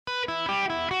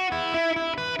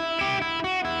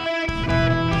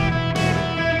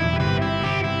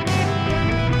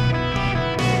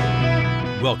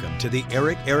Welcome to the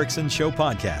Erickson Show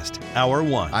podcast, Hour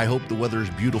 1. I hope the weather is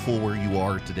beautiful where you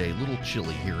are today. A little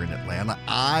chilly here in Atlanta.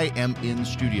 I am in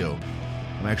studio.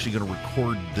 I'm actually going to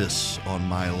record this on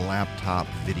my laptop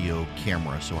video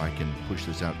camera so I can push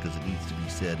this out because it needs to be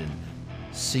said and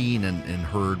seen and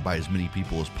heard by as many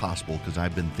people as possible, because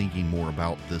I've been thinking more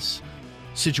about this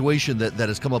situation that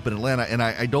has come up in Atlanta, and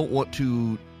I don't want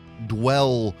to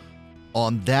dwell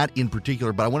on that in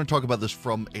particular, but I want to talk about this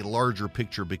from a larger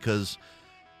picture because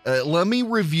let me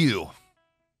review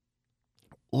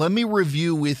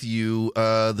with you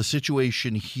the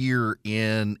situation here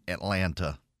in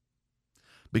Atlanta,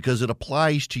 because it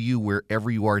applies to you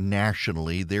wherever you are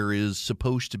nationally. There is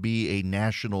supposed to be a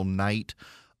national night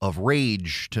of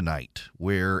rage tonight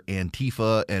where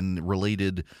Antifa and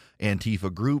related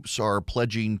Antifa groups are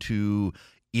pledging to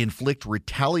inflict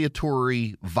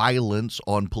retaliatory violence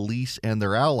on police and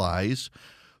their allies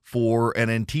for an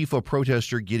Antifa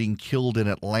protester getting killed in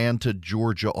Atlanta,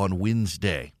 Georgia on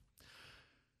Wednesday.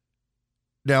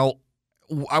 Now,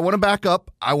 I want to back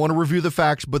up. I want to review the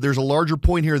facts, but there's a larger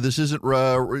point here. This isn't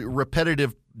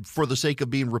repetitive for the sake of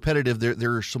being repetitive.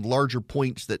 There are some larger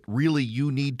points that really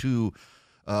you need to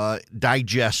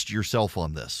digest yourself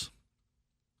on this.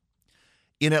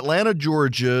 In Atlanta,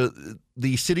 Georgia,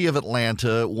 the city of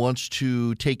Atlanta wants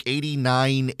to take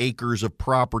 89 acres of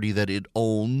property that it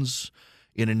owns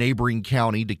in a neighboring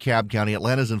county, DeKalb County.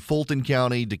 Atlanta's in Fulton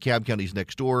County. DeKalb County's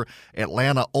next door.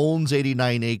 Atlanta owns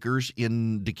 89 acres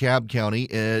in DeKalb County.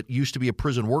 It used to be a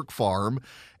prison work farm,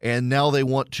 and now they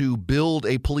want to build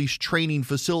a police training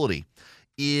facility.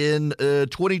 In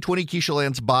 2020, Keisha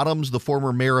Lance Bottoms, the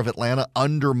former mayor of Atlanta,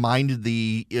 undermined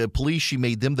the police. She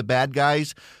made them the bad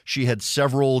guys. She had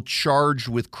several charged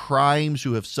with crimes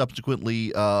who have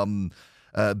subsequently been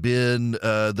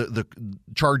the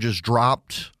charges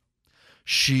dropped.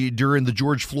 During the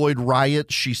George Floyd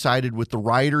riot, she sided with the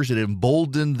rioters. It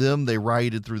emboldened them. They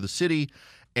rioted through the city.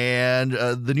 And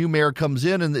the new mayor comes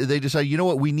in and they decide, you know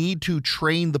what, we need to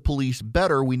train the police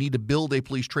better. We need to build a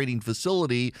police training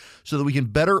facility so that we can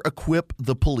better equip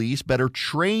the police, better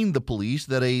train the police.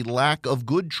 That a lack of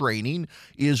good training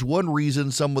is one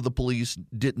reason some of the police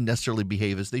didn't necessarily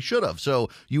behave as they should have. So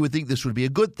you would think this would be a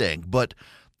good thing. But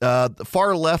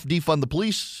far left defund the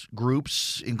police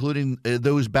groups, including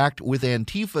those backed with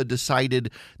Antifa,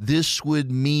 decided this would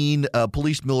mean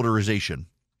police militarization.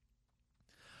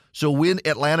 So when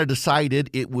Atlanta decided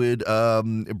it would,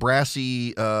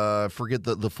 Brassy, forget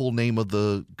the full name of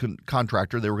the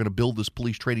contractor, they were going to build this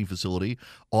police training facility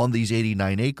on these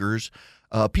 89 acres.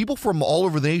 People from all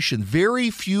over the nation,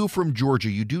 very few from Georgia.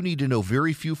 You do need to know,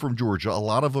 very few from Georgia. A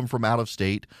lot of them from out of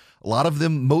state. A lot of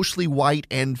them mostly white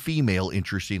and female,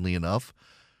 interestingly enough.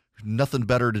 Nothing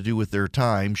better to do with their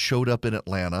time. Showed up in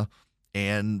Atlanta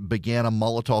and began a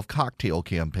Molotov cocktail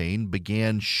campaign,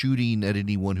 began shooting at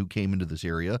anyone who came into this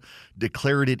area,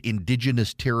 declared it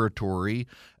indigenous territory,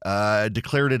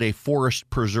 declared it a forest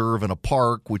preserve and a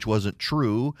park, which wasn't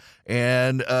true,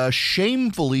 and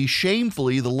shamefully,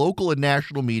 the local and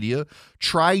national media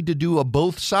tried to do a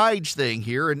both sides thing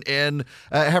here and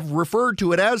have referred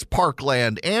to it as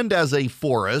parkland and as a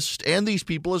forest, and these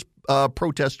people as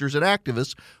protesters and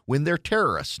activists when they're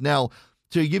terrorists. Now,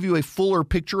 to give you a fuller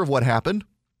picture of what happened,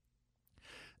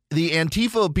 the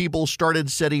Antifa people started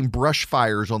setting brush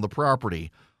fires on the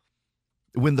property.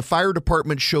 When the fire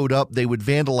department showed up, they would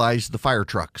vandalize the fire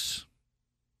trucks.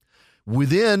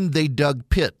 Within, they dug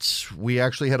pits. We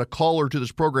actually had a caller to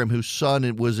this program whose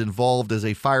son was involved as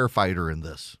a firefighter in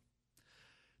this.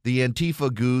 The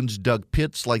Antifa goons dug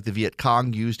pits like the Viet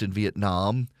Cong used in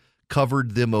Vietnam,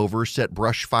 covered them over, set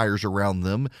brush fires around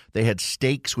them. They had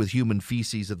stakes with human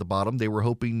feces at the bottom. They were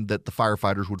hoping that the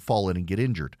firefighters would fall in and get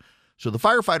injured. So the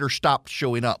firefighters stopped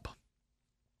showing up.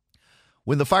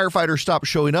 When the firefighters stopped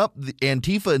showing up, the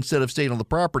Antifa, instead of staying on the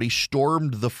property,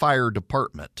 stormed the fire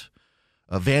department,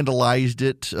 vandalized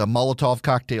it, Molotov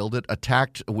cocktailed it,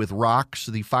 attacked with rocks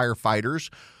the firefighters,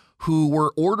 who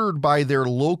were ordered by their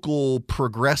local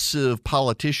progressive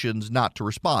politicians not to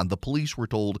respond. The police were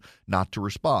told not to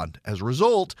respond. As a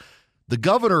result, the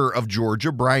governor of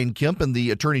Georgia, Brian Kemp, and the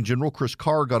attorney general, Chris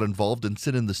Carr, got involved and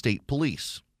sent in the state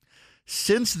police.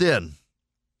 Since then,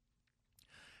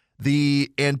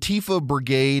 the Antifa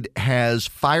brigade has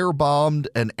firebombed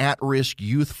an at-risk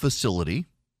youth facility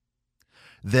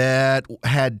that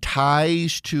had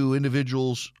ties to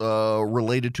individuals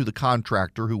related to the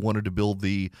contractor who wanted to build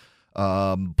the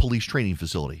police training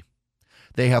facility.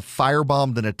 They have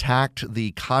firebombed and attacked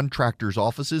the contractor's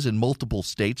offices in multiple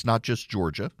states, not just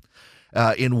Georgia.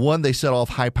 In one, they set off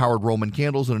high-powered Roman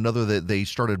candles. In another, they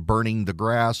started burning the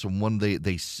grass. And one, they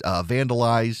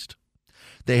vandalized.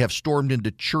 They have stormed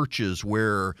into churches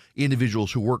where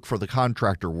individuals who work for the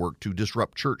contractor work to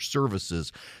disrupt church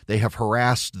services. They have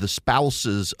harassed the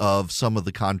spouses of some of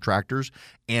the contractors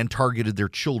and targeted their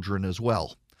children as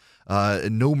well.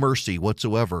 No mercy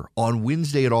whatsoever. On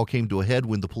Wednesday, it all came to a head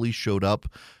when the police showed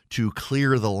up to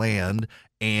clear the land,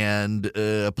 and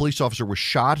a police officer was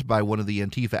shot by one of the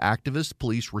Antifa activists.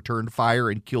 Police returned fire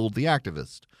and killed the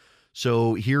activist.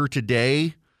 So here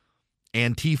today,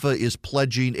 Antifa is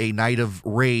pledging a night of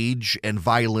rage and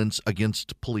violence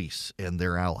against police and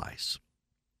their allies.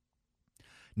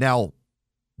 Now,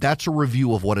 that's a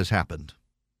review of what has happened.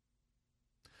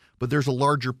 But there's a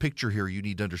larger picture here you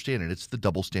need to understand, and it's the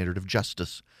double standard of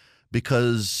justice.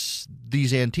 Because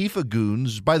these Antifa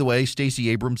goons, by the way, Stacey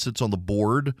Abrams sits on the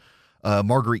board,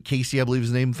 Marguerite Casey, I believe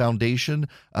is the name, foundation.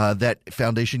 That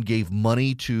foundation gave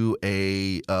money to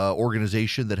a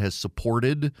organization that has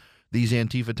supported these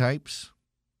Antifa types.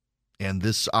 And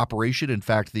this operation, in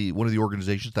fact, one of the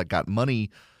organizations that got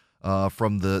money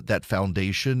from that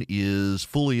foundation is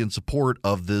fully in support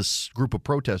of this group of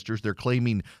protesters. They're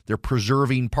claiming they're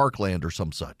preserving parkland or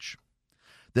some such.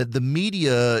 That the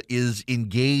media is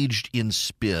engaged in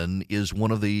spin is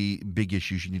one of the big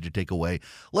issues you need to take away.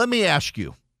 Let me ask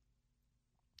you,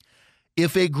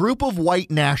 if a group of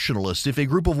white nationalists, if a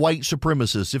group of white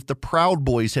supremacists, if the Proud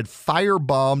Boys had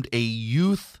firebombed a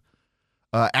youth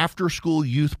after-school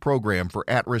youth program for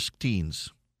at-risk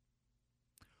teens,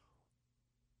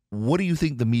 what do you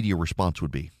think the media response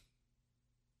would be?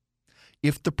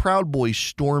 If the Proud Boys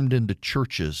stormed into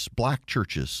churches, black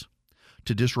churches,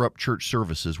 to disrupt church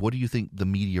services, what do you think the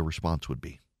media response would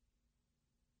be?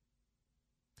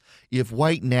 If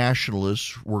white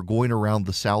nationalists were going around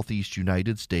the Southeast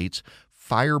United States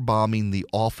firebombing the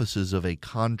offices of a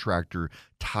contractor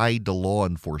tied to law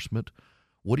enforcement,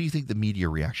 what do you think the media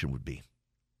reaction would be?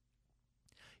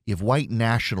 If white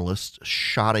nationalists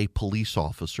shot a police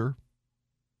officer,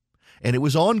 and it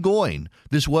was ongoing,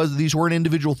 these weren't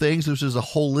individual things, this was a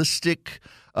holistic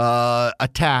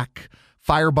attack,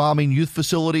 firebombing youth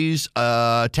facilities,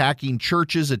 attacking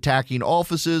churches, attacking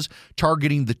offices,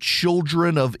 targeting the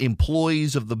children of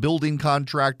employees of the building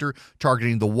contractor,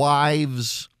 targeting the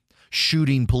wives,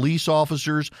 shooting police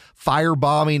officers,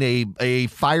 firebombing a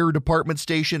fire department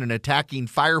station and attacking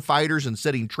firefighters and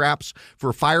setting traps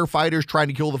for firefighters, trying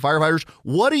to kill the firefighters.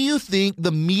 What do you think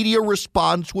the media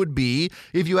response would be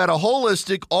if you had a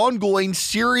holistic, ongoing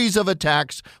series of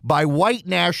attacks by white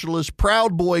nationalists,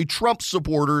 Proud Boy, Trump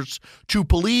supporters to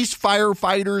police,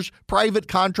 firefighters, private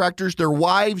contractors, their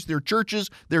wives, their churches,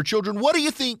 their children? What do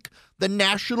you think the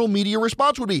national media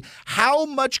response would be? How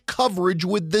much coverage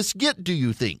would this get, do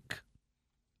you think?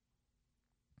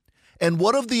 And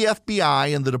what of the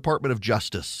FBI and the Department of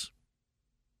Justice?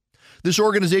 This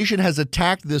organization has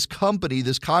attacked this company,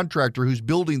 this contractor who's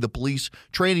building the police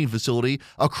training facility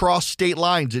across state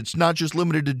lines. It's not just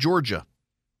limited to Georgia.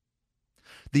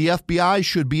 The FBI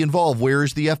should be involved. Where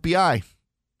is the FBI?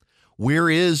 Where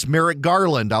is Merrick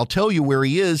Garland? I'll tell you where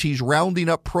he is. He's rounding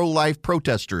up pro-life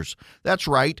protesters. That's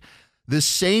right. This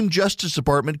same Justice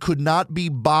Department could not be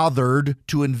bothered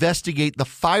to investigate the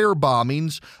fire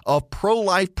bombings of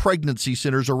pro-life pregnancy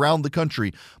centers around the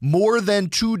country. More than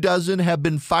 24 have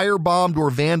been firebombed or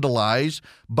vandalized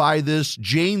by this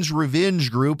Jane's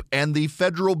Revenge group, and the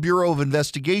Federal Bureau of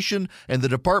Investigation and the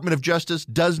Department of Justice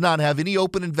does not have any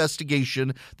open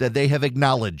investigation that they have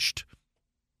acknowledged.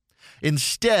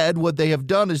 Instead, what they have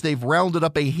done is they've rounded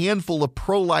up a handful of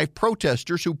pro-life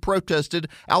protesters who protested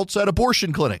outside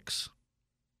abortion clinics.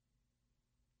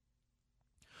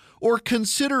 Or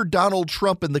consider Donald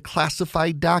Trump and the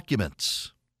classified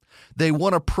documents. They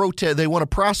want to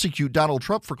prosecute Donald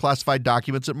Trump for classified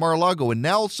documents at Mar-a-Lago, and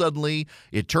now suddenly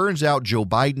it turns out Joe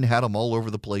Biden had them all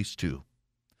over the place too.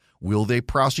 Will they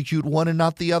prosecute one and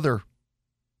not the other?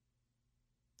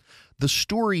 The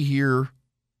story here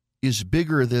is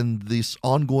bigger than this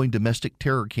ongoing domestic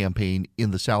terror campaign in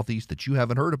the Southeast that you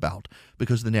haven't heard about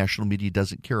because the national media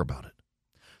doesn't care about it.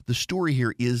 The story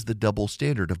here is the double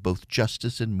standard of both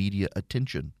justice and media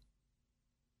attention.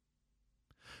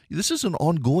 This is an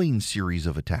ongoing series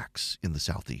of attacks in the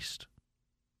Southeast.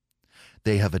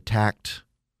 They have attacked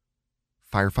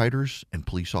firefighters and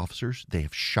police officers. They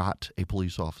have shot a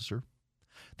police officer.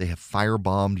 They have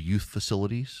firebombed youth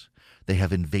facilities. They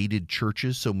have invaded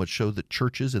churches, so much so that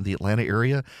churches in the Atlanta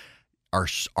area are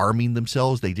arming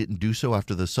themselves. They didn't do so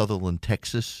after the Sutherland,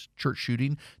 Texas church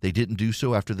shooting. They didn't do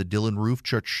so after the Dillon Roof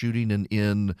church shooting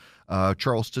in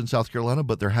Charleston, South Carolina,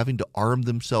 but they're having to arm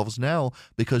themselves now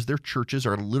because their churches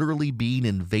are literally being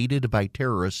invaded by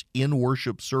terrorists in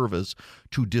worship service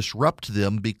to disrupt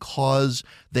them because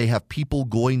they have people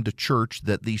going to church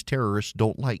that these terrorists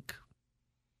don't like.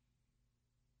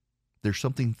 There's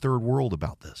something third world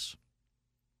about this.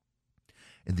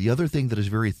 And the other thing that is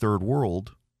very third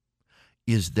world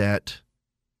is that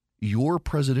your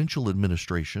presidential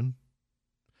administration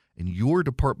and your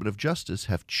Department of Justice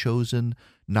have chosen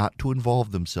not to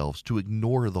involve themselves, to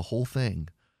ignore the whole thing,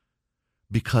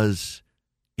 because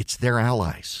it's their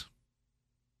allies,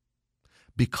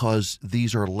 because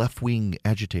these are left-wing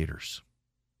agitators,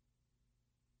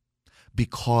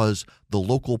 because the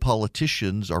local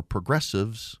politicians are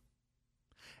progressives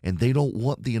and they don't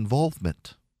want the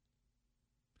involvement.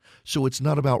 So it's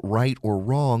not about right or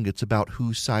wrong, it's about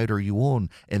whose side are you on,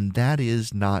 and that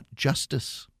is not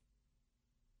justice.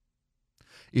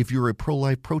 If you're a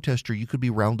pro-life protester, you could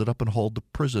be rounded up and hauled to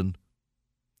prison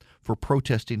for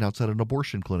protesting outside an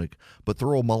abortion clinic. But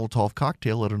throw a Molotov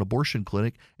cocktail at an abortion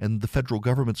clinic and the federal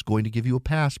government's going to give you a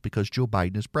pass because Joe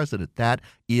Biden is president. That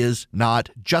is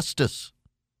not justice.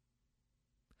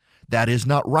 That is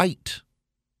not right.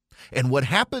 And what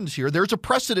happens here, there's a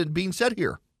precedent being set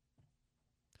here.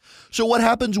 So what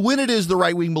happens when it is the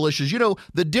right-wing militias? You know,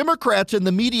 the Democrats and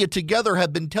the media together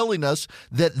have been telling us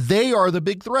that they are the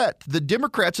big threat. The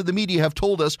Democrats and the media have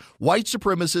told us white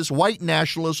supremacists, white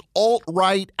nationalists,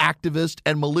 alt-right activists,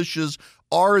 and militias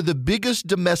are the biggest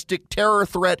domestic terror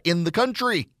threat in the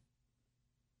country.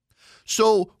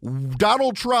 So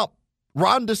Donald Trump,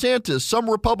 Ron DeSantis, some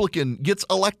Republican, gets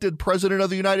elected president of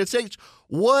the United States.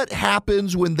 What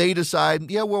happens when they decide,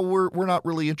 yeah, well, we're not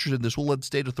really interested in this. We'll let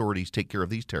state authorities take care of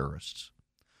these terrorists.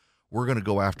 We're going to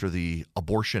go after the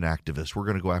abortion activists. We're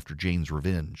going to go after Jane's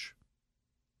Revenge.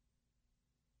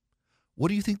 What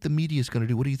do you think the media is going to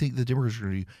do? What do you think the Democrats are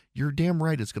going to do? You're damn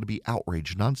right it's going to be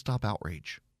outrage, nonstop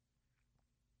outrage.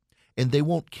 And they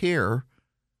won't care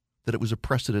that it was a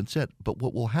precedent set. But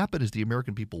what will happen is the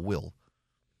American people will.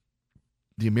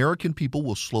 The American people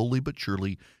will slowly but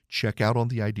surely check out on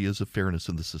the ideas of fairness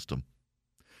in the system.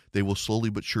 They will slowly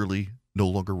but surely no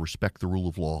longer respect the rule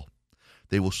of law.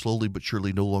 They will slowly but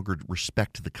surely no longer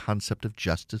respect the concept of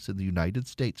justice in the United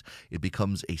States. It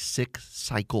becomes a sick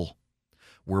cycle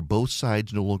where both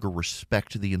sides no longer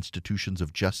respect the institutions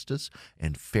of justice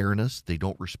and fairness. They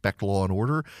don't respect law and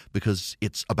order because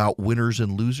it's about winners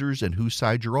and losers and whose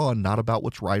side you're on, not about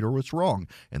what's right or what's wrong.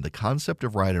 And the concept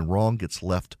of right and wrong gets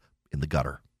left in the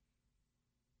gutter.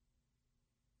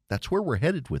 That's where we're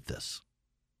headed with this.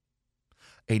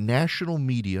 A national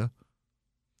media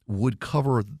would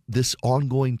cover this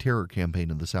ongoing terror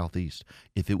campaign in the Southeast.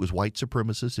 If it was white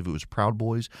supremacists, if it was Proud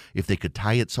Boys, if they could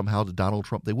tie it somehow to Donald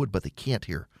Trump, they would, but they can't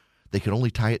here. They can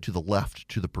only tie it to the left,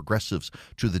 to the progressives,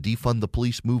 to the defund the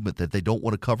police movement that they don't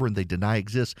want to cover and they deny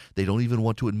exists. They don't even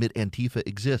want to admit Antifa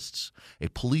exists. A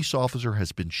police officer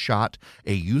has been shot.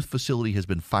 A youth facility has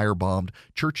been firebombed.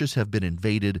 Churches have been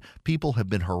invaded. People have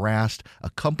been harassed. A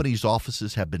company's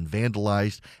offices have been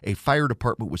vandalized. A fire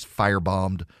department was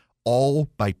firebombed. All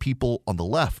by people on the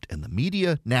left. And the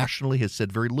media nationally has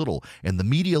said very little. And the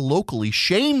media locally,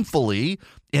 shamefully,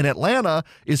 in Atlanta,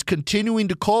 is continuing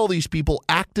to call these people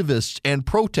activists and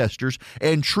protesters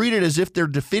and treat it as if they're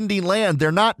defending land.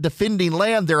 They're not defending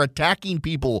land. They're attacking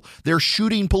people. They're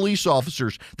shooting police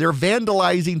officers. They're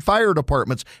vandalizing fire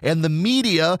departments. And the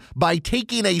media, by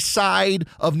taking a side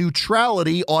of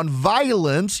neutrality on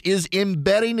violence, is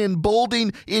embedding,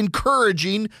 emboldening,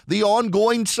 encouraging the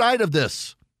ongoing side of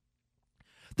this.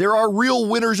 There are real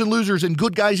winners and losers and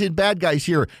good guys and bad guys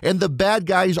here, and the bad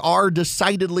guys are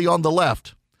decidedly on the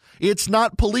left. It's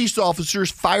not police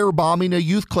officers firebombing a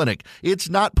youth clinic. It's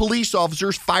not police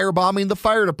officers firebombing the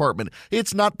fire department.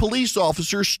 It's not police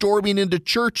officers storming into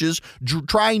churches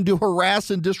trying to harass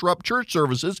and disrupt church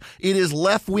services. It is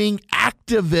left-wing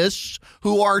activists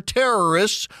who are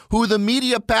terrorists who the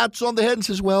media pats on the head and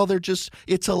says, well,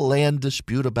 it's a land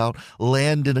dispute about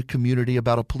land in a community,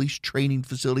 about a police training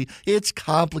facility. It's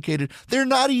complicated. They're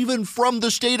not even from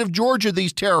the state of Georgia,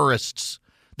 these terrorists.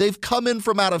 They've come in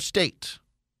from out of state.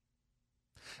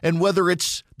 And whether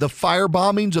it's the fire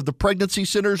bombings of the pregnancy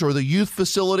centers or the youth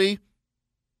facility,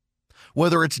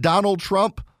 whether it's Donald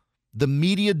Trump, the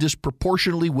media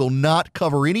disproportionately will not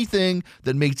cover anything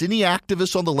that makes any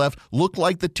activists on the left look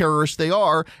like the terrorists they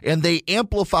are, and they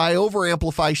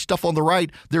over-amplify stuff on the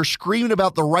right. They're screaming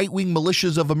about the right-wing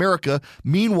militias of America.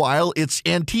 Meanwhile, it's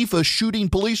Antifa shooting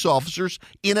police officers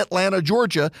in Atlanta,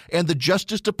 Georgia, and the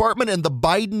Justice Department and the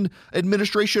Biden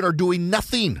administration are doing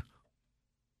nothing.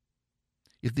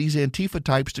 If these Antifa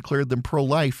types declared them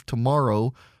pro-life,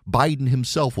 tomorrow Biden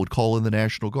himself would call in the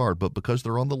National Guard. But because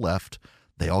they're on the left,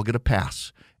 they all get a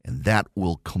pass. And that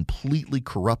will completely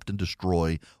corrupt and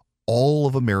destroy all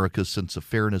of America's sense of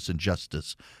fairness and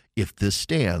justice if this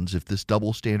stands, if this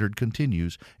double standard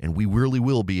continues, and we really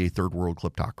will be a third world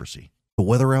kleptocracy. The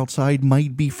weather outside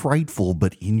might be frightful,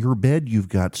 but in your bed, you've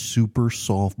got super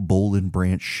soft Boll and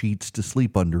Branch sheets to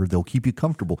sleep under. They'll keep you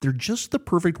comfortable. They're just the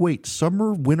perfect weight.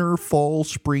 Summer, winter, fall,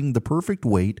 spring, the perfect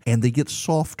weight, and they get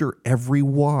softer every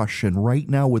wash. And right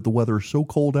now, with the weather so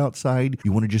cold outside,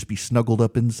 you want to just be snuggled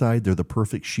up inside. They're the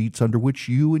perfect sheets under which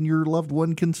you and your loved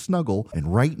one can snuggle.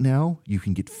 And right now, you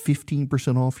can get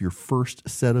 15% off your first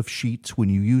set of sheets when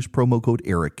you use promo code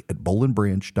Erick at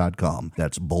bollandbranch.com.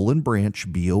 That's Boll and Branch,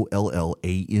 BOLLAND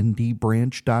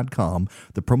branch.com.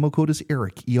 The promo code is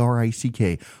Erick,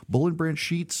 ERICK. Boll and Branch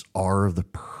sheets are the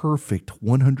perfect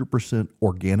 100%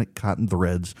 organic cotton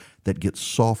threads that get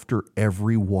softer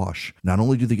every wash. Not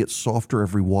only do they get softer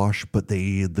every wash, but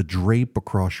the drape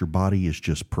across your body is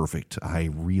just perfect.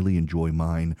 I really enjoy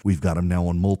mine. We've got them now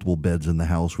on multiple beds in the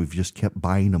house. We've just kept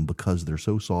buying them because they're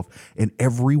so soft. And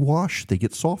every wash, they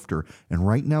get softer. And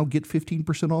right now, get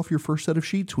 15% off your first set of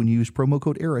sheets when you use promo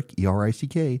code Erick,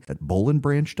 ERICK, at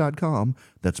bollandbranch.com.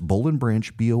 That's Boll and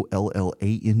Branch,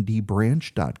 BOLLAND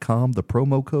branch.com. The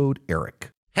promo code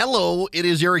Erick. Hello, it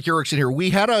is Erick Erickson here.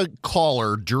 We had a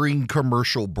caller during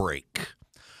commercial break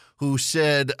who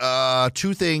said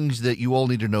two things that you all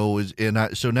need to know.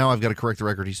 So now I've got to correct the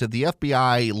record. He said the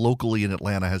FBI locally in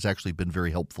Atlanta has actually been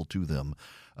very helpful to them,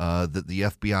 that the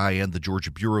FBI and the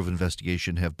Georgia Bureau of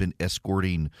Investigation have been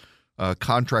escorting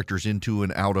contractors into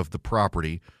and out of the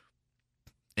property.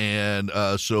 And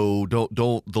so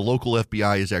the local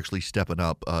FBI is actually stepping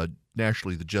up.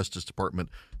 Nationally, the Justice Department,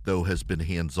 though, has been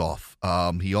hands off.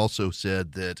 He also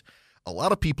said that a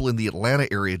lot of people in the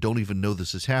Atlanta area don't even know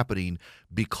this is happening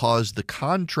because the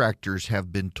contractors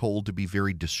have been told to be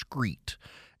very discreet.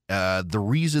 The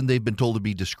reason they've been told to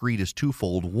be discreet is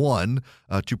twofold. One,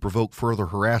 to provoke further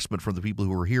harassment from the people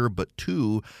who are here, but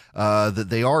two, that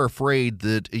they are afraid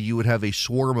that you would have a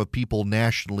swarm of people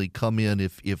nationally come in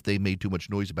if they made too much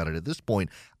noise about it. At this point,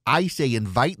 I say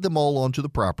invite them all onto the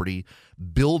property,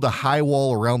 build a high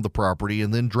wall around the property,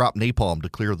 and then drop napalm to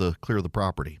clear the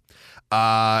property.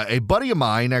 A buddy of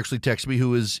mine actually texted me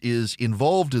who is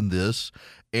involved in this,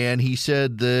 and he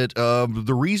said that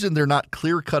the reason they're not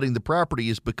clear-cutting the property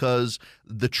is because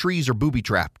the trees are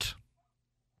booby-trapped,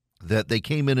 that they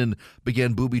came in and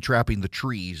began booby-trapping the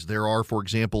trees. There are, for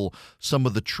example, some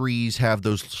of the trees have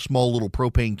those small little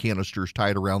propane canisters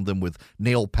tied around them with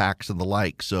nail packs and the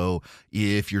like. So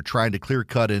if you're trying to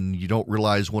clear-cut and you don't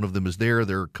realize one of them is there,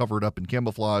 they're covered up in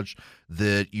camouflage,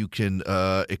 that you can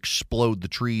explode the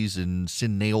trees and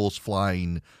send nails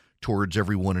flying towards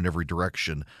everyone in every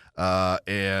direction.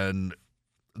 And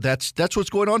that's what's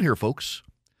going on here, folks.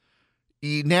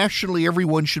 Nationally,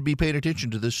 everyone should be paying attention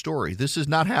to this story. This is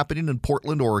not happening in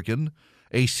Portland, Oregon,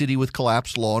 a city with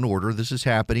collapsed law and order. This is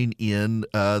happening in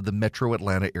the metro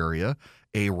Atlanta area,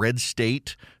 a red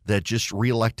state that just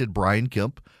reelected Brian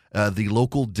Kemp. The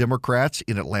local Democrats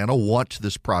in Atlanta want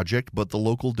this project, but the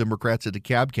local Democrats in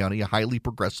DeKalb County, a highly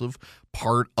progressive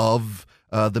part of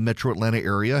the metro Atlanta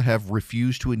area, have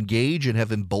refused to engage and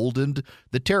have emboldened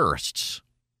the terrorists.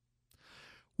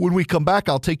 When we come back,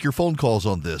 I'll take your phone calls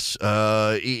on this.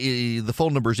 The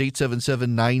phone number is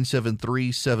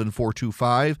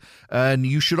 877-973-7425. And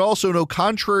you should also know,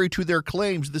 contrary to their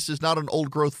claims, this is not an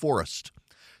old-growth forest.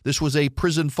 This was a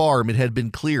prison farm. It had been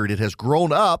cleared. It has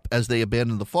grown up as they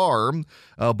abandoned the farm,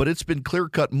 but it's been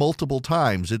clear-cut multiple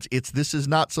times. This is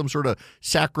not some sort of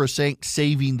sacrosanct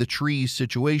saving the trees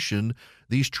situation.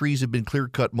 These trees have been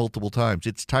clear-cut multiple times.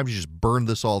 It's time to just burn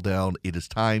this all down. It is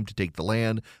time to take the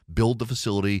land, build the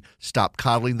facility, stop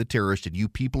coddling the terrorists, and you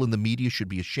people in the media should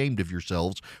be ashamed of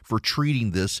yourselves for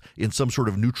treating this in some sort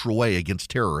of neutral way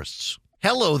against terrorists.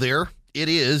 Hello there. It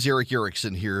is Erick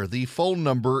Erickson here. The phone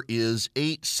number is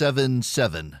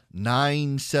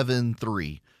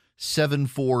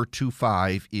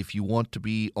 877-973-7425 if you want to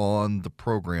be on the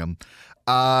program.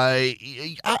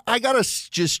 I gotta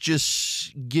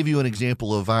just give you an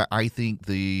example of I think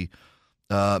the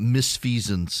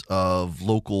misfeasance of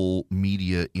local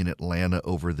media in Atlanta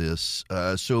over this.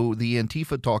 So the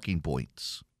Antifa talking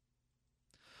points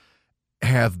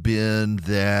have been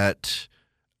that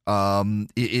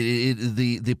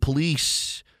the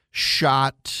police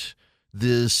shot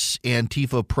this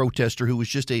Antifa protester who was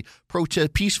just a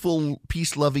peaceful,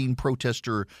 peace-loving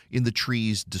protester in the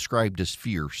trees described as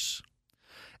fierce.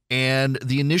 And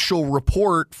the initial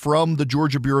report from the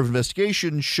Georgia Bureau of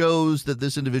Investigation shows that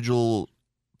this individual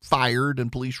fired and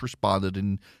police responded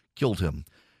and killed him.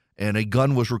 And a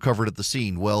gun was recovered at the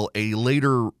scene. Well, a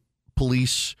later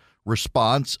police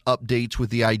response updates with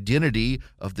the identity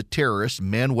of the terrorist,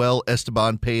 Manuel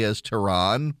Esteban Paez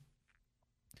Terán.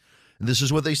 And this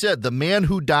is what they said. The man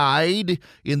who died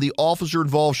in the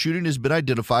officer-involved shooting has been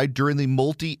identified during the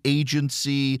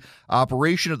multi-agency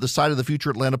operation at the site of the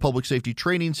future Atlanta Public Safety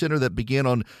Training Center that began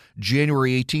on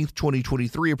January 18th,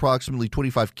 2023. Approximately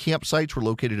 25 campsites were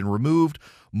located and removed.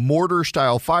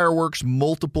 Mortar-style fireworks,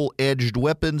 multiple edged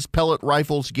weapons, pellet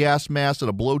rifles, gas masks,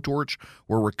 and a blowtorch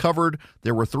were recovered.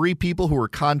 There were 3 people who were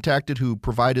contacted who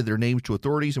provided their names to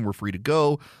authorities and were free to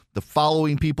go. The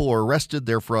following people are arrested.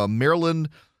 They're from Maryland,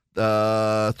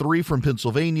 3 from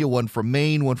Pennsylvania, 1 from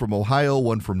Maine, 1 from Ohio,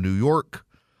 1 from New York.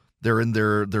 They're in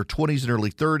their 20s and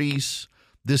early 30s.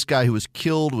 This guy who was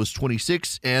killed was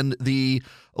 26. And the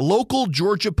local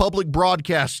Georgia Public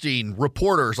Broadcasting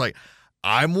reporters like,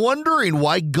 I'm wondering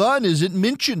why gun isn't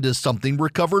mentioned as something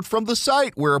recovered from the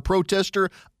site where a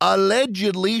protester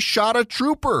allegedly shot a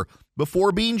trooper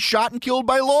before being shot and killed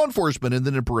by law enforcement, and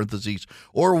then in parentheses,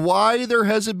 or why there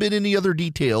hasn't been any other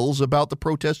details about the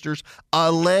protester's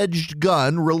alleged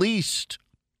gun released.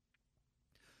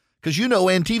 Because,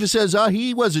 Antifa says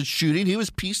he wasn't shooting, he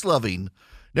was peace-loving.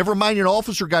 Never mind an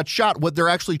officer got shot. What they're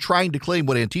actually trying to claim,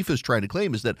 what Antifa is trying to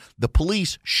claim, is that the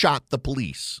police shot the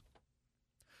police.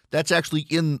 That's actually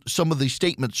in some of the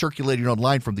statements circulating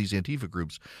online from these Antifa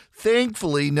groups.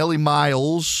 Thankfully, Nellie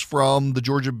Miles from the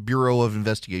Georgia Bureau of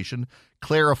Investigation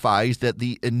clarifies that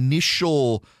the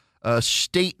initial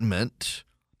statement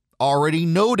already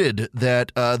noted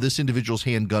that this individual's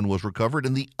handgun was recovered,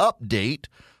 and the update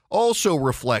also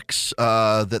reflects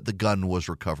that the gun was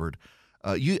recovered.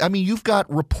 You've got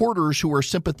reporters who are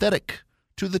sympathetic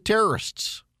to the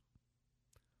terrorists,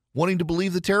 wanting to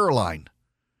believe the terror line.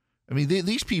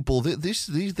 These people,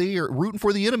 they are rooting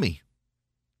for the enemy.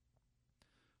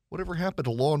 Whatever happened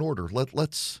to law and order?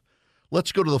 Let's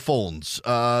go to the phones.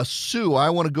 Sue, I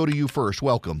want to go to you first.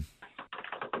 Welcome.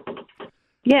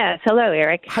 Yes. Hello,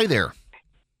 Eric. Hi there.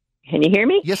 Can you hear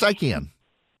me? Yes, I can.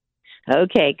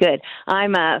 Okay, good.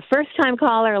 I'm a first-time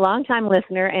caller, long-time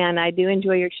listener, and I do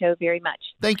enjoy your show very much.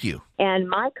 Thank you. And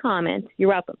my comment, you're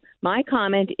welcome. My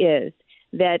comment is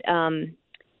that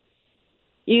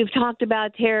you've talked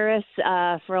about terrorists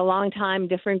for a long time,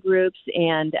 different groups,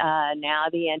 and now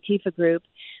the Antifa group.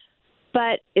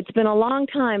 But it's been a long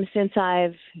time since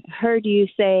I've heard you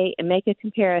say and make a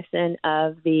comparison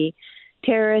of the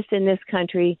terrorists in this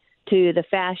country to the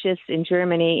fascists in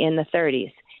Germany in the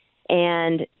 30s.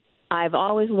 And I've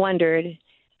always wondered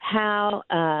how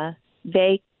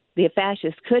the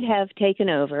fascists could have taken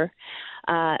over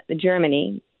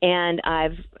Germany. And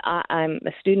I'm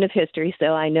a student of history,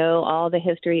 so I know all the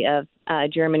history of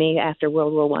Germany after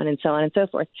World War I and so on and so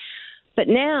forth. But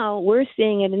now we're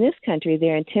seeing it in this country.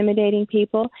 They're intimidating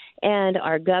people, and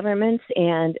our governments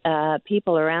and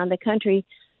people around the country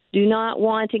do not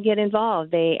want to get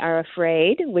involved. They are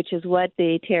afraid, which is what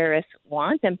the terrorists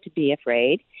want them to be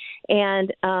afraid.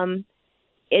 And our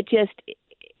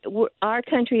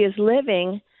country is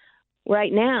living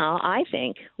right now, I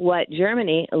think, what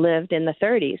Germany lived in the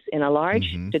 30s in a large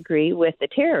degree with the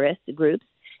terrorist groups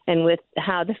and with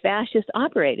how the fascists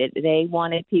operated. They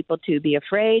wanted people to be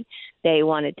afraid. They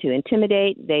wanted to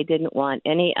intimidate. They didn't want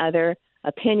any other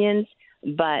opinions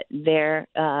but their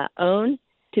own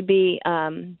to be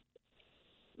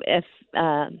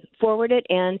forwarded.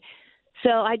 And so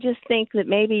I just think that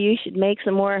maybe you should make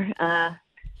some more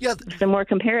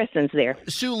comparisons there.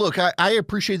 Sue, look, I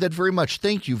appreciate that very much.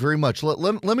 Thank you very much.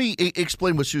 Let me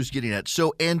explain what Sue's getting at.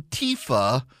 So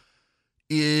Antifa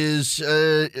is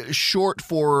short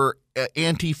for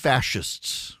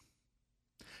anti-fascists.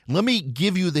 Let me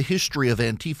give you the history of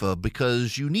Antifa,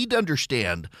 because you need to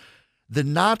understand the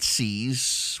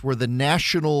Nazis were the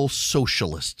National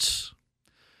Socialists.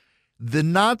 The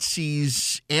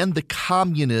Nazis and the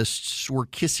communists were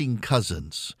kissing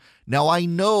cousins. Now, I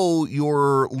know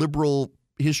your liberal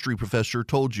history professor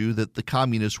told you that the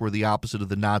communists were the opposite of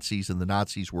the Nazis, and the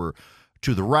Nazis were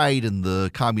to the right and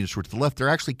the communists were to the left. They're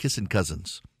actually kissing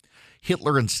cousins.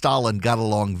 Hitler and Stalin got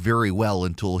along very well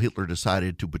until Hitler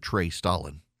decided to betray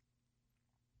Stalin.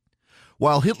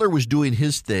 While Hitler was doing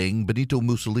his thing, Benito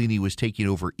Mussolini was taking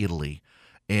over Italy,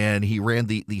 and he ran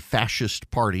the fascist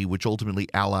party, which ultimately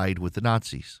allied with the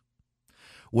Nazis.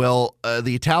 Well,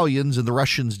 the Italians and the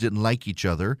Russians didn't like each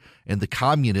other, and the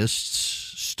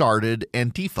communists started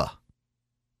Antifa.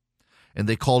 And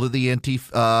they called it the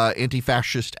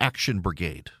Anti-Fascist Action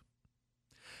Brigade.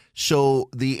 So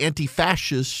the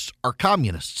anti-fascists are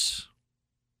communists.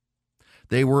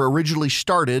 They were originally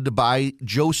started by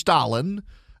Joe Stalin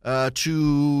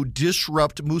to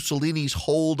disrupt Mussolini's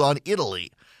hold on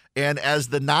Italy. And as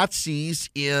the Nazis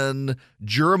in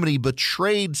Germany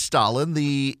betrayed Stalin,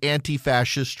 the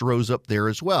anti-fascists rose up there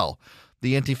as well.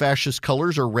 The anti-fascist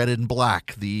colors are red and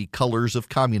black, the colors of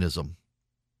communism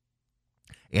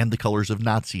and the colors of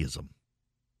Nazism.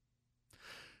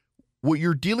 What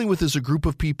you're dealing with is a group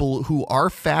of people who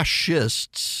are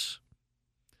fascists,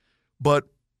 but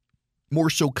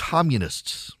more so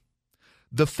communists.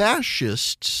 The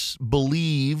fascists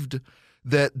believed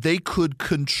that they could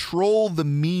control the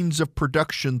means of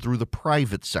production through the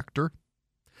private sector,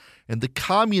 and the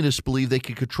communists believed they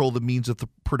could control the means of the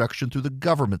production through the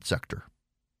government sector.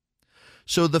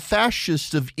 So the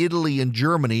fascists of Italy and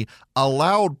Germany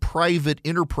allowed private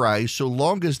enterprise so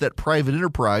long as that private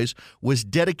enterprise was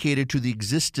dedicated to the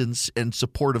existence and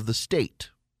support of the state.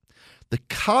 The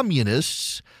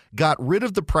communists got rid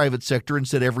of the private sector and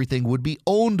said everything would be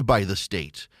owned by the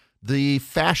state. The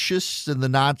fascists and the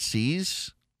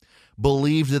Nazis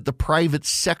believed that the private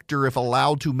sector, if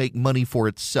allowed to make money for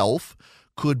itself,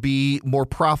 could be more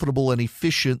profitable and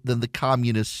efficient than the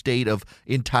communist state of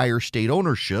entire state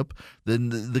ownership.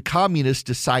 Then the communists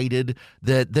decided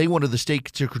that they wanted the state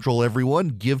to control everyone,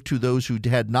 give to those who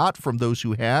had not from those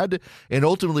who had. And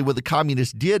ultimately what the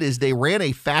communists did is they ran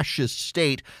a fascist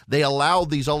state. They allowed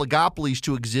these oligopolies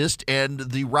to exist and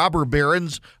the robber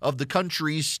barons of the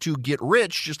countries to get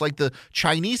rich, just like the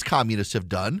Chinese communists have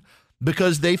done,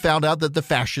 because they found out that the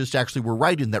fascists actually were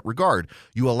right in that regard.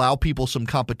 You allow people some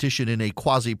competition in a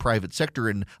quasi-private sector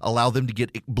and allow them to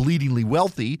get bleedingly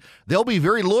wealthy, they'll be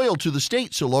very loyal to the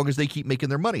state so long as they keep making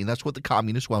their money. And that's what the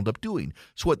communists wound up doing.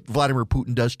 It's what Vladimir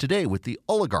Putin does today with the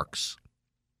oligarchs.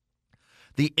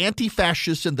 The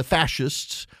anti-fascists and the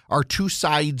fascists are two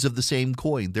sides of the same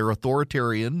coin. They're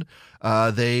authoritarian.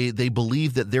 They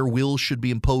believe that their will should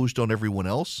be imposed on everyone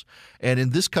else. And in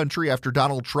this country, after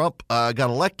Donald Trump got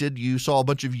elected, you saw a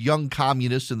bunch of young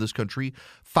communists in this country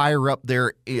fire up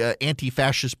their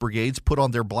anti-fascist brigades, put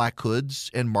on their black hoods,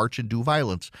 and march and do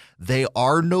violence. They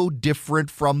are no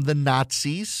different from the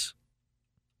Nazis.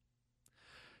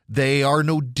 They are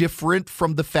no different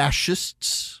from the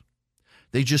fascists.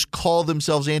 They just call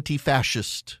themselves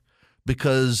anti-fascist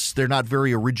because they're not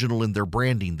very original in their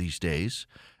branding these days,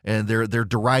 and they're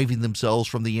deriving themselves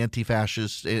from the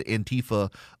anti-fascist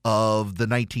Antifa of the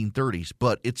 1930s.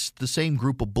 But it's the same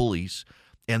group of bullies,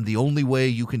 and the only way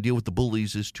you can deal with the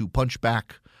bullies is to punch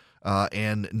back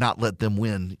and not let them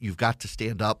win. You've got to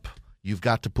stand up. You've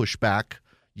got to push back.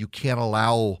 You can't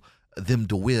allow them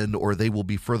to win, or they will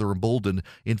be further emboldened.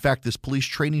 In fact, this police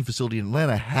training facility in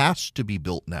Atlanta has to be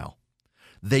built now.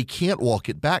 They can't walk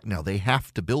it back now. They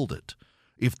have to build it.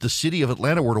 If the city of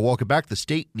Atlanta were to walk it back, the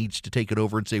state needs to take it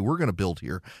over and say, we're going to build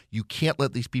here. You can't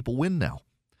let these people win now,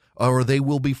 or they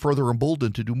will be further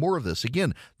emboldened to do more of this.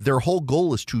 Again, their whole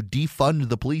goal is to defund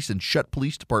the police and shut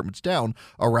police departments down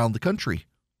around the country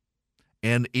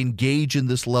and engage in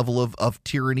this level of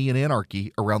tyranny and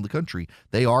anarchy around the country.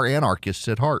 They are anarchists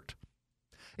at heart.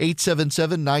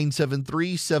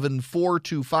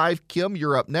 877-973-7425. Kim,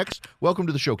 you're up next. Welcome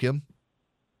to the show, Kim.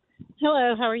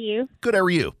 Hello, how are you? Good, how are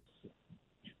you?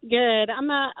 Good.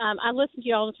 I listen to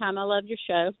you all the time. I love your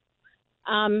show.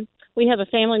 We have a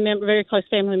family member, very close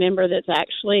family member, that's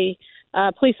actually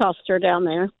a police officer down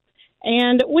there.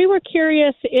 And we were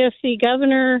curious if the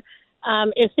governor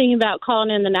is thinking about calling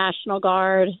in the National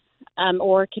Guard,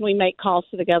 or can we make calls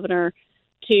to the governor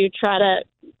to try to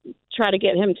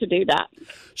get him to do that?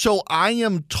 So I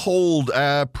am told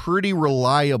pretty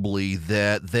reliably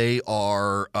that they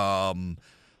are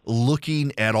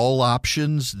looking at all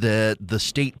options, that the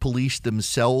state police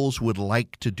themselves would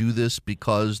like to do this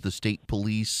because the state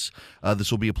police, this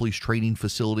will be a police training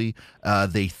facility.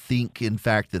 They think, in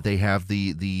fact, that they have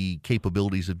the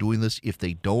capabilities of doing this. If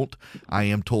they don't, I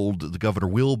am told the governor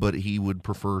will, but he would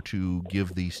prefer to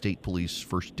give the state police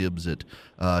first dibs at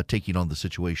taking on the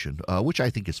situation, which I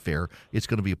think is fair. It's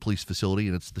going to be a police facility,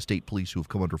 and it's the state police who have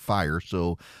come under fire.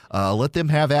 So let them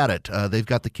have at it. They've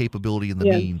got the capability and the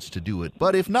means to do it.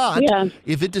 But if not,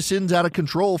 if it descends out of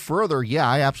control further,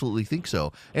 I absolutely think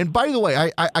so. And by the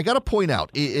way, I got to point out,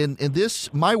 in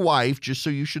this, my wife, just so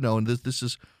you should know, and this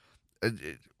is,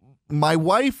 my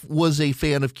wife was a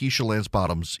fan of Keisha Lance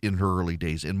Bottoms in her early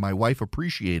days, and my wife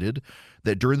appreciated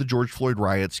that during the George Floyd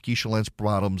riots, Keisha Lance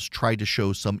Bottoms tried to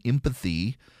show some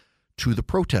empathy to the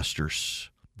protesters.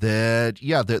 That,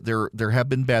 that there have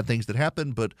been bad things that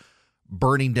happen, but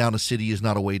burning down a city is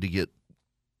not a way to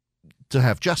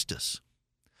have justice.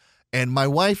 And my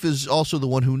wife is also the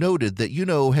one who noted that,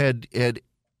 had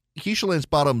Keisha Lance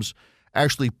Bottoms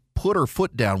actually put her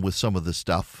foot down with some of this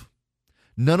stuff,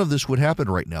 none of this would happen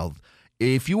right now.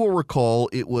 If you will recall,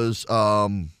 it was,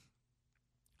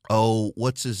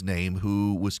 what's his name,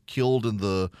 who was killed in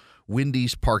the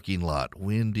Wendy's parking lot,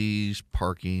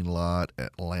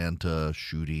 Atlanta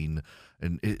shooting.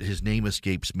 and his name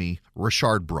escapes me,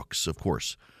 Rashard Brooks, of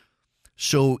course.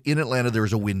 So in Atlanta,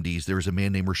 there's a Wendy's. There's a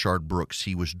man named Rashard Brooks.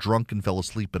 He was drunk and fell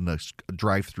asleep in a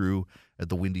drive-through at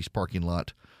the Wendy's parking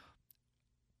lot.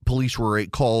 Police were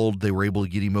called. They were able to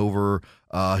get him over.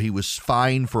 He was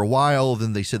fine for a while.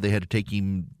 Then they said they had to take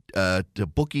him to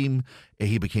book him.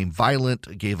 He became violent,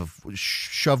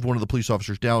 shoved one of the police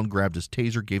officers down, grabbed his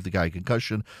taser, gave the guy a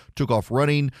concussion, took off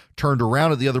running, turned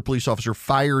around at the other police officer,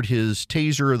 fired his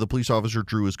taser. The police officer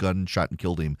drew his gun, shot and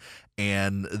killed him.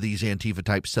 And these Antifa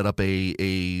types set up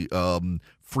a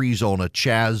free zone, a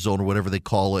Chaz zone, or whatever they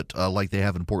call it, like they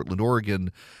have in Portland,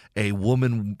 Oregon. A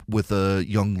woman with a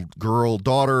young girl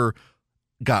daughter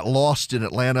got lost in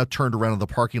Atlanta, turned around in the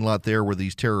parking lot there where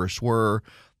these terrorists were,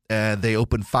 and they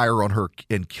opened fire on her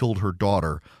and killed her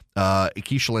daughter.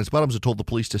 Keisha Lance Bottoms had told the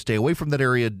police to stay away from that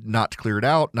area, not to clear it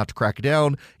out, not to crack it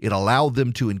down. It allowed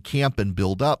them to encamp and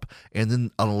build up, and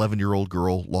then an 11-year-old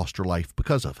girl lost her life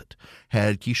because of it.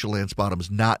 Had Keisha Lance Bottoms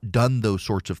not done those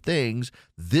sorts of things,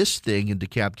 this thing in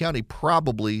DeKalb County,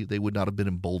 probably they would not have been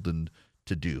emboldened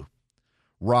to do.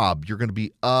 Rob, you're going to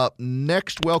be up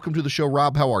next. Welcome to the show,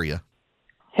 Rob. How are you?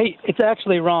 Hey, it's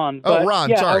actually Ron. Oh,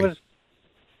 Ron, yeah, sorry.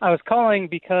 I was calling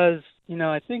because,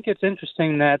 I think it's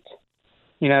interesting that,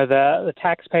 the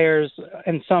taxpayers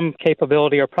in some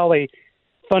capability are probably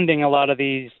funding a lot of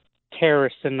these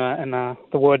terrorists in the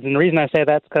woods. And the reason I say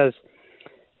that's because,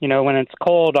 when it's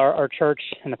cold, our church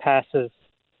in the past has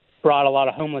brought a lot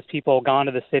of homeless people, gone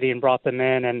to the city and brought them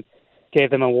in and gave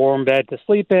them a warm bed to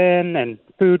sleep in and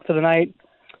food for the night.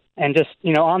 And just,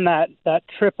 on that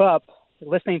trip up,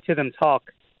 listening to them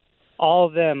talk, all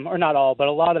of them, or not all, but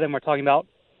a lot of them were talking about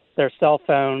their cell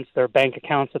phones, their bank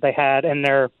accounts that they had, and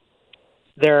they're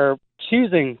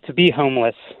choosing to be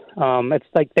homeless. It's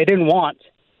like they didn't want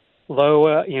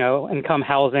low, income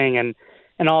housing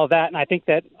and all of that. And I think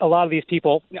that a lot of these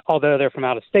people, although they're from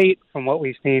out of state, from what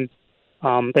we've seen,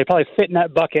 they probably fit in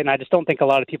that bucket. And I just don't think a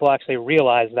lot of people actually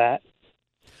realize that.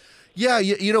 Yeah,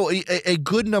 a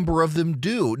good number of them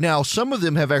do. Now, some of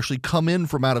them have actually come in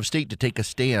from out of state to take a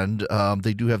stand.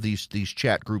 They do have these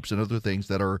chat groups and other things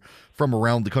that are from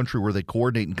around the country where they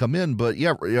coordinate and come in. But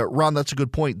yeah, Ron, that's a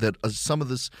good point that some of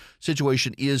this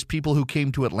situation is people who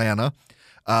came to Atlanta,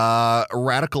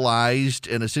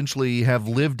 radicalized, and essentially have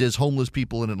lived as homeless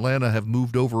people in Atlanta, have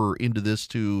moved over into this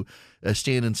to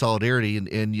stand in solidarity, and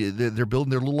they're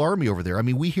building their little army over there. I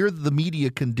mean, we hear the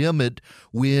media condemn it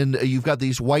when you've got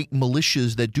these white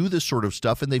militias that do this sort of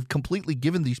stuff, and they've completely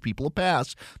given these people a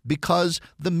pass because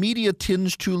the media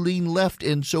tends to lean left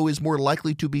and so is more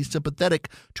likely to be sympathetic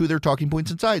to their talking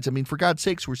points and sides. I mean, for God's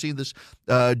sakes, we're seeing this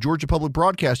Georgia Public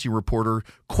Broadcasting reporter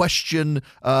question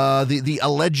the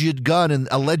alleged gun and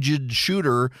alleged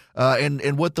shooter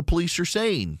and what the police are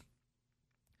saying.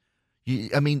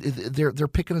 I mean, they're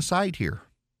picking a side here.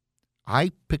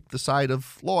 I pick the side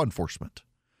of law enforcement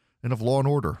and of law and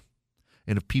order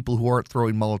and of people who aren't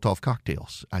throwing Molotov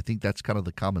cocktails. I think that's kind of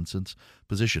the common sense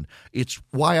position. It's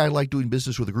why I like doing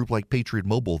business with a group like Patriot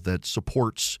Mobile that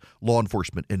supports law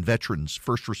enforcement and veterans,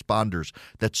 first responders,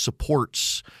 that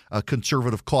supports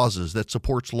conservative causes, that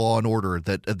supports law and order,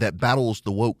 that battles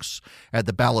the wokes at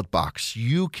the ballot box.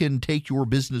 You can take your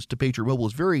business to Patriot Mobile.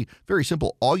 It's very, very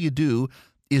simple. All you do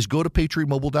is go to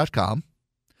patriotmobile.com,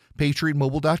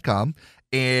 patriotmobile.com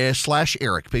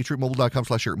 /Erick,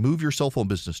 patriotmobile.com/Erick. Move your cell phone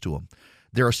business to them.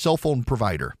 They're a cell phone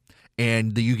provider,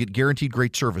 and you get guaranteed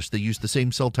great service. They use the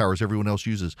same cell towers everyone else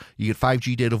uses. You get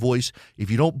 5G data voice.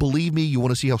 If you don't believe me, you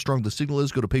want to see how strong the signal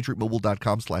is, go to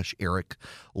patriotmobile.com/Erick.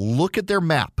 Look at their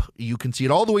map. You can see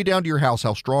it all the way down to your house,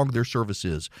 how strong their service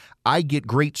is. I get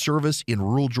great service in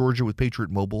rural Georgia with Patriot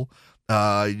Mobile.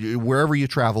 Wherever you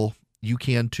travel, you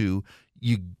can too.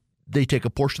 They take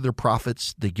a portion of their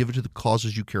profits. They give it to the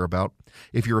causes you care about.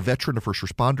 If you're a veteran, a first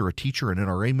responder, a teacher, an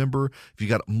NRA member, if you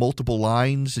got multiple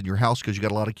lines in your house because you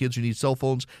got a lot of kids who need cell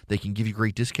phones, they can give you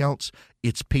great discounts.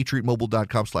 It's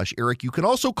patriotmobile.com/Erick. You can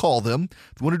also call them,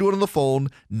 if you want to do it on the phone,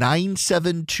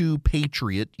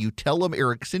 972-PATRIOT. You tell them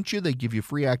Erick sent you. They give you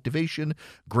free activation,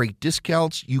 great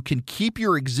discounts. You can keep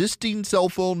your existing cell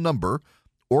phone number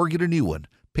or get a new one.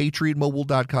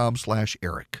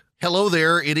 patriotmobile.com/Erick. Hello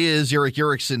there. It is Erick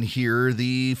Erickson here.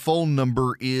 The phone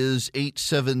number is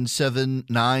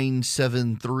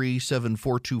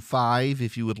 877-973-7425.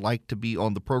 If you would like to be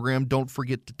on the program, don't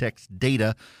forget to text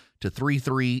DATA to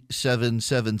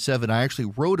 33777. I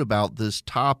actually wrote about this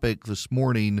topic this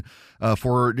morning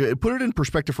put it in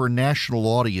perspective for a national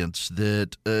audience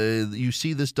that you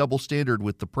see this double standard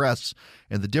with the press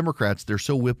and the Democrats. They're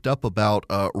so whipped up about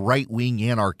right-wing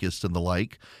anarchists and the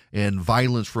like and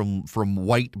violence from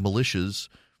white militias.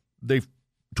 They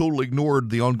totally ignored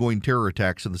the ongoing terror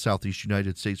attacks in the southeast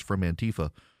United States from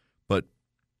Antifa. But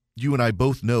you and I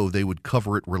both know they would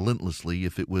cover it relentlessly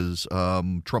if it was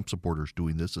Trump supporters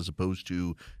doing this as opposed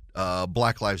to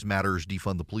Black Lives Matters,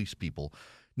 defund the police people.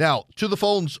 Now, to the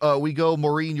phones we go.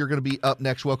 Maureen, you're going to be up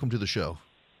next. Welcome to the show.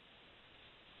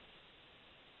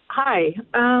 Hi.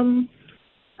 I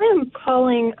am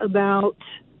calling about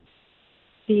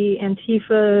the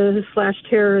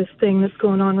Antifa/terrorist thing that's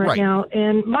going on right now.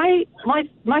 And my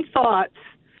thoughts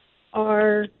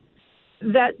are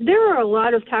that there are a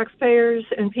lot of taxpayers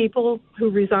and people who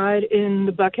reside in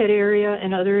the Buckhead area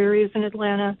and other areas in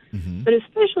Atlanta, but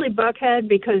especially Buckhead,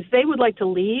 because they would like to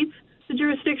leave the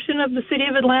jurisdiction of the city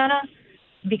of Atlanta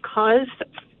because,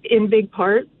 in big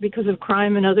part, because of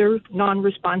crime and other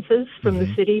non-responses from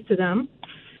the city to them.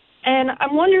 And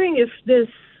I'm wondering if this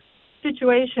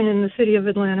situation in the city of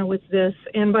Atlanta with this,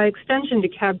 and by extension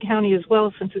DeKalb County as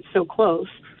well, since it's so close,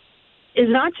 is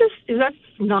that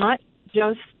not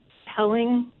just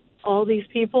telling all these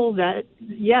people that,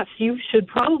 yes, you should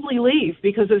probably leave,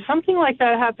 because if something like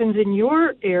that happens in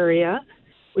your area,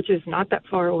 which is not that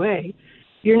far away,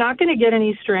 you're not going to get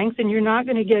any strength and you're not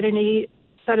going to get any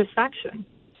satisfaction.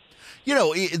 You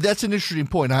know, that's an interesting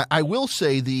point. I will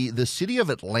say the city of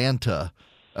Atlanta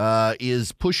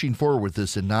is pushing forward with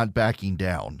this and not backing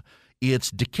down.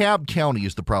 It's DeKalb County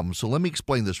is the problem. So let me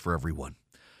explain this for everyone.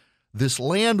 This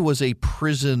land was a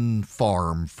prison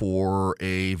farm for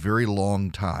a very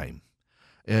long time.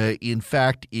 In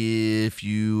fact, if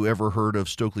you ever heard of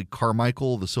Stokely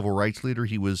Carmichael, the civil rights leader,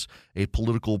 he was a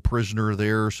political prisoner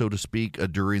there, so to speak,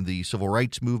 during the civil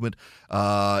rights movement.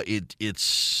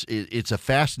 It's a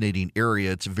fascinating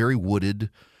area. It's very wooded.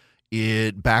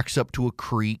 It backs up to a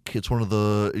creek. It's one of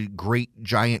the great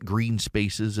giant green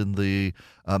spaces in the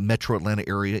metro Atlanta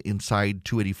area inside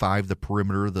 285, the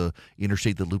perimeter, the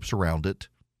interstate that loops around it.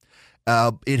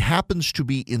 It happens to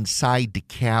be inside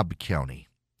DeKalb County.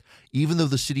 Even though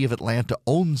the city of Atlanta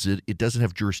owns it, it doesn't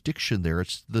have jurisdiction there.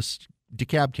 It's this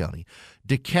DeKalb County.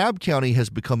 DeKalb County has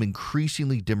become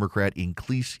increasingly Democrat,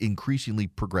 increasingly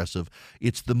progressive.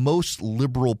 It's the most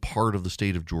liberal part of the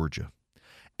state of Georgia.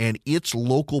 And its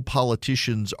local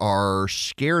politicians are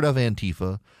scared of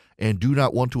Antifa and do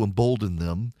not want to embolden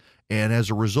them, and as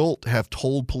a result have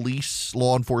told police,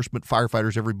 law enforcement,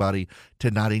 firefighters, everybody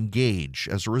to not engage.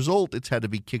 As a result, it's had to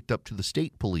be kicked up to the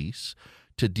state police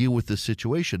to deal with this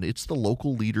situation. It's the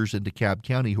local leaders in DeKalb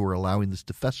County who are allowing this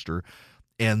to fester,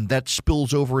 and that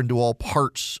spills over into all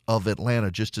parts of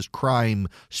Atlanta, just as crime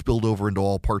spilled over into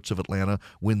all parts of Atlanta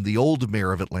when the old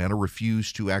mayor of Atlanta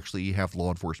refused to actually have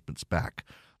law enforcement's back.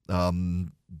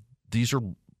 These are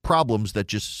problems that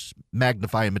just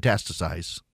magnify and metastasize.